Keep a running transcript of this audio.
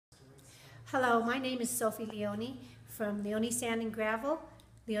Hello, my name is Sophie Leone from Leone Sand and Gravel,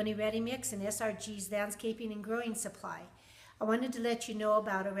 Leone Ready Mix, and SRG's Landscaping and Growing Supply. I wanted to let you know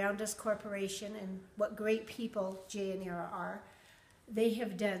about AroundUS Corporation and what great people Jay and E.R.A are. They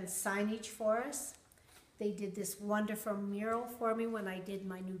have done signage for us. They did this wonderful mural for me when I did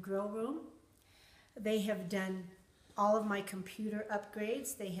my new grow room. They have done all of my computer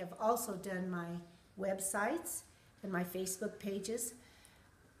upgrades. They have also done my websites and my Facebook pages.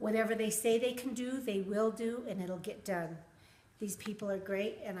 Whatever they say they can do, they will do, and it'll get done. These people are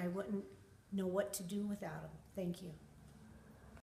great, and I wouldn't know what to do without them. Thank you.